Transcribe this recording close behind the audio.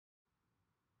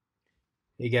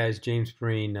Hey guys, James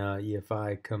Breen,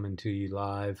 EFI coming to you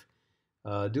live,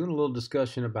 doing a little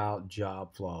discussion about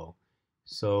JobFlow.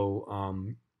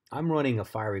 I'm running a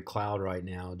fiery cloud right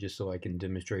now just so I can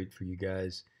demonstrate for you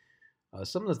guys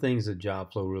some of the things that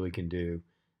JobFlow really can do.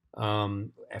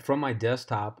 From my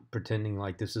desktop, pretending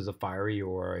like this is a fiery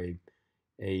or a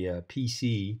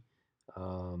PC,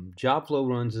 JobFlow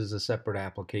runs as a separate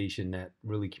application that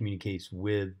really communicates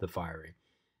with the fiery.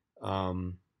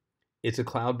 Um, it's a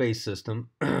cloud-based system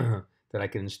that I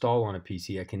can install on a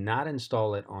PC. I cannot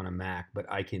install it on a Mac, but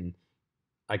I can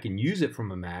use it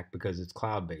from a Mac because it's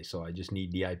cloud-based. So I just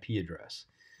need the IP address.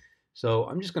 So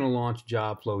I'm just going to launch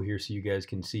JobFlow here so you guys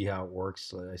can see how it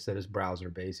works. Like I said, it's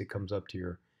browser-based. It comes up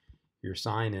to your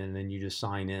sign in, and then you just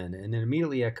sign in, and then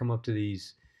immediately I come up to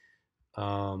these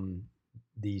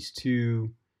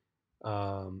two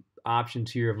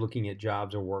options here of looking at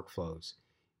jobs or workflows.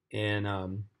 And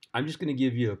I'm just going to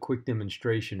give you a quick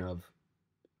demonstration of,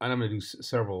 and I'm going to do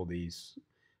several of these,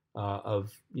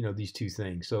 of these two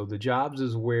things. So the jobs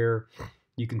is where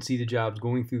you can see the jobs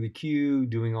going through the queue,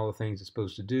 doing all the things it's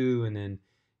supposed to do, and then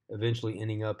eventually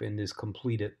ending up in this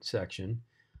completed section.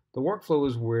 The workflow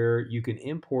is where you can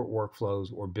import workflows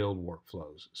or build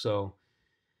workflows. So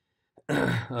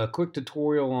a quick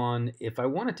tutorial on if I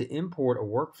wanted to import a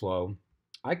workflow,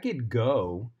 I could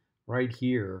go right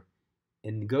here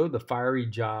and go to the Fiery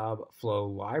Job Flow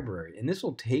library. And this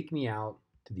will take me out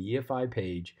to the EFI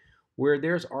page where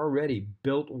there's already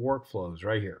built workflows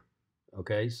right here.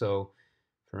 Okay, so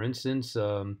for instance,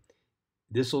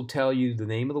 this will tell you the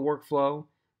name of the workflow,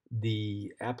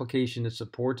 the application that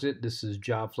supports it. This is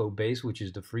JobFlow Base, which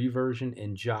is the free version,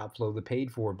 and JobFlow, the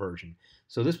paid for version.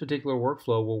 So this particular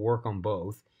workflow will work on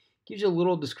both. Gives you a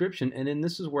little description, and then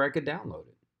this is where I could download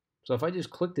it. So if I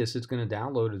just click this, it's going to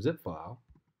download a zip file.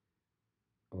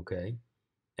 Okay,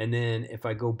 and then if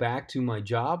I go back to my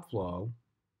JobFlow,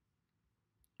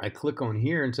 I click on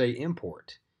here and say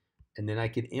import, and then I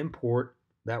can import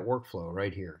that workflow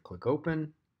right here. Click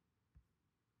open.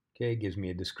 Okay, it gives me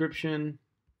a description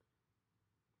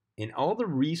and all the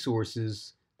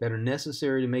resources that are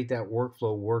necessary to make that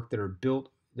workflow work that are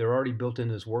built, they're already built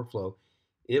into this workflow.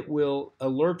 It will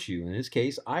alert you. In this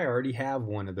case, I already have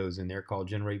one of those in there called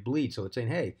generate bleed. So it's saying,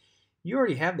 hey, you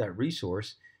already have that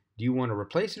resource. Do you want to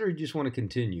replace it or you just want to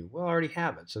continue? Well, I already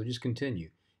have it, so just continue.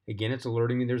 Again, it's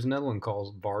alerting me there's another one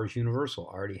called Bars Universal.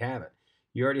 I already have it.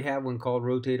 You already have one called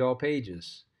Rotate All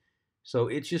Pages. So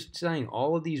it's just saying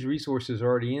all of these resources are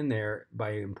already in there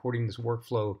by importing this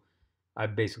workflow.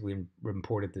 I've basically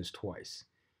imported this twice.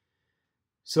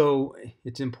 So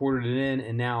it's imported it in,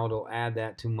 and now it'll add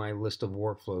that to my list of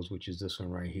workflows, which is this one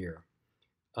right here.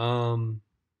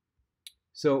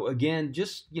 So again,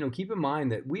 just keep in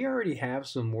mind that we already have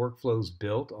some workflows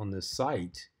built on this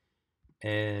site,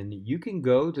 and you can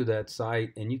go to that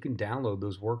site and you can download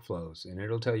those workflows, and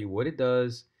it'll tell you what it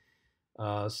does.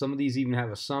 Some of these even have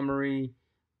a summary.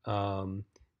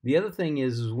 The other thing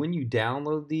is when you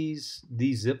download these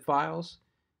zip files,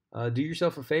 do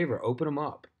yourself a favor, open them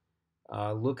up.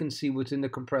 Look and see what's in the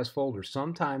compressed folder.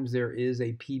 Sometimes there is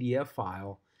a PDF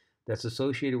file that's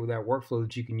associated with that workflow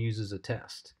that you can use as a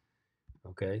test.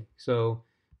 Okay, so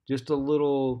just a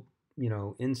little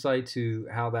insight to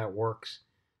how that works.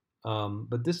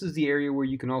 But this is the area where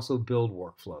you can also build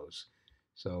workflows.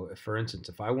 So if, for instance,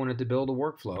 if I wanted to build a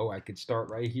workflow, I could start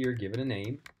right here, give it a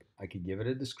name. I could give it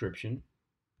a description.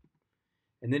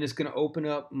 And then it's going to open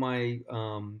up my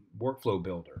workflow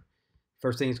builder.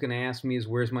 First thing it's going to ask me is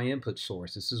where's my input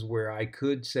source. This is where I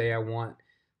could say I want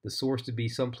the source to be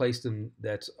someplace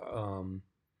that's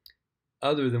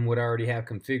other than what I already have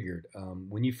configured.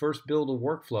 When you first build a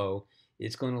workflow,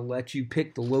 it's going to let you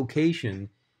pick the location.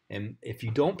 And if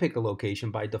you don't pick a location,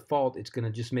 by default, it's going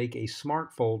to just make a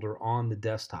smart folder on the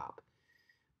desktop.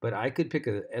 But I could pick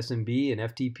a SMB, an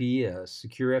FTP, a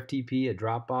secure FTP, a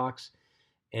Dropbox,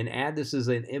 and add this as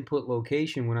an input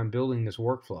location when I'm building this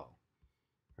workflow.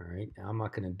 All right, now I'm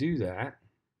not going to do that.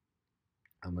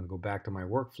 I'm going to go back to my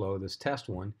workflow, this test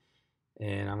one,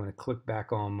 and I'm going to click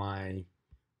back on my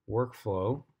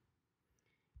workflow.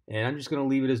 And I'm just going to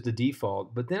leave it as the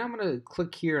default, but then I'm going to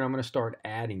click here and I'm going to start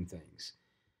adding things.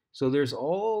 So there's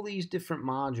all these different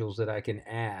modules that I can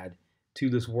add to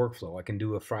this workflow. I can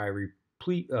do a fiery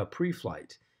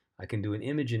pre-flight. I can do an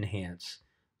image enhance.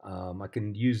 I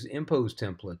can use impose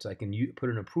templates. I can put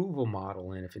an approval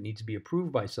model in if it needs to be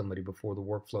approved by somebody before the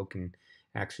workflow can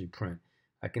actually print.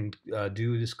 I can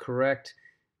do this correct,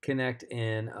 connect,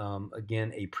 and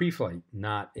again, a pre-flight,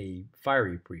 not a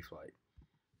fiery pre-flight.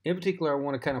 In particular, I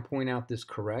want to kind of point out this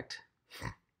correct.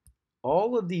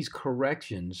 All of these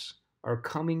corrections are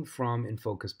coming from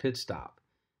InFocus Pit Stop.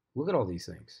 Look at all these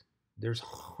things. There's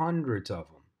hundreds of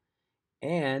them.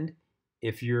 And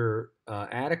if you're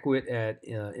adequate at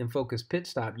InFocus Pit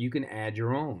Stop, you can add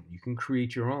your own. You can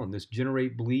create your own. This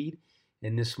Generate Bleed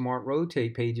and this Smart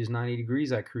Rotate pages 90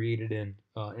 degrees I created in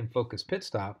InFocus Pit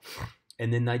Stop,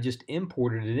 and then I just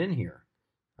imported it in here.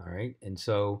 All right, and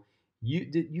so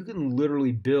you can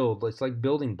literally build. It's like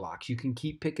building blocks. You can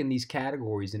keep picking these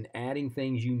categories and adding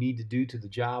things you need to do to the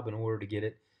job in order to get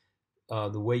it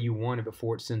the way you want it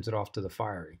before it sends it off to the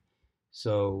Fiery.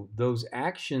 So those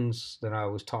actions that I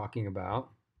was talking about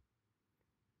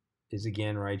is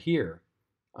again right here.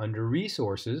 Under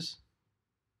resources,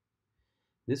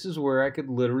 this is where I could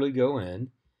literally go in,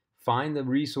 find the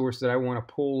resource that I want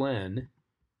to pull in,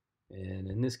 and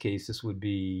in this case, this would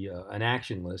be an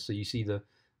action list. So you see the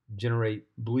generate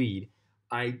bleed.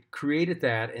 I created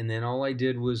that, and then all I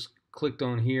did was clicked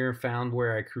on here, found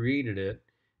where I created it,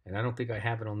 and I don't think I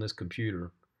have it on this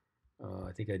computer.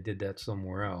 I think I did that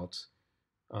somewhere else.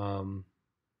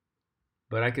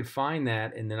 But I could find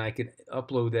that, and then I could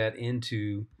upload that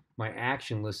into my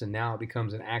action list, and now it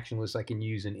becomes an action list I can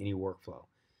use in any workflow.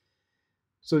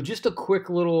 So just a quick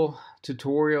little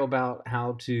tutorial about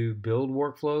how to build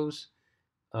workflows.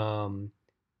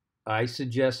 I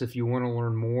suggest if you want to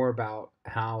learn more about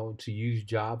how to use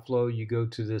JobFlow, you go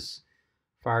to this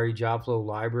Fiery JobFlow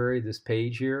library, this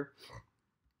page here.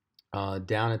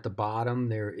 Down at the bottom,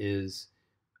 there is,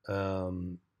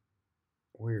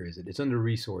 where is it? It's under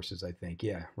resources, I think.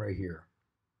 Yeah, right here.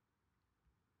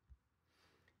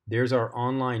 There's our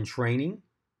online training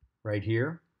right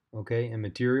here, okay, and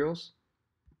materials.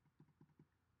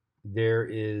 There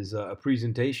is a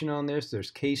presentation on this.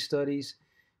 There's case studies.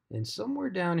 And somewhere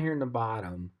down here in the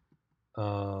bottom,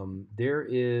 there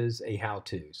is a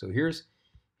how-to. So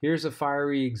here's a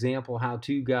Fiery example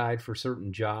how-to guide for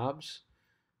certain jobs,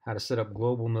 how to set up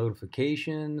global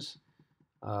notifications,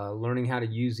 learning how to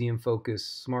use the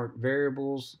InFocus smart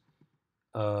variables,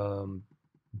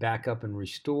 backup and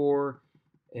restore.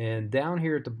 And down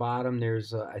here at the bottom,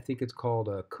 there's, I think it's called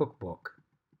a cookbook.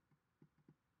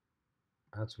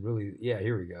 That's really, yeah,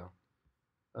 here we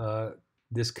go.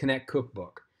 This Connect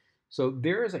cookbook. So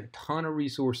there is a ton of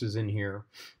resources in here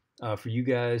for you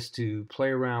guys to play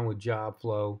around with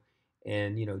JobFlow,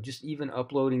 and just even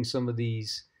uploading some of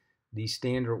these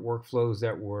standard workflows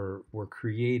that were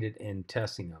created and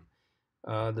testing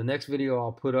them. The next video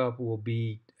I'll put up will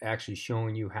be actually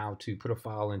showing you how to put a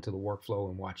file into the workflow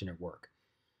and watching it work.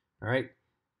 All right,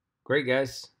 great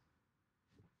guys.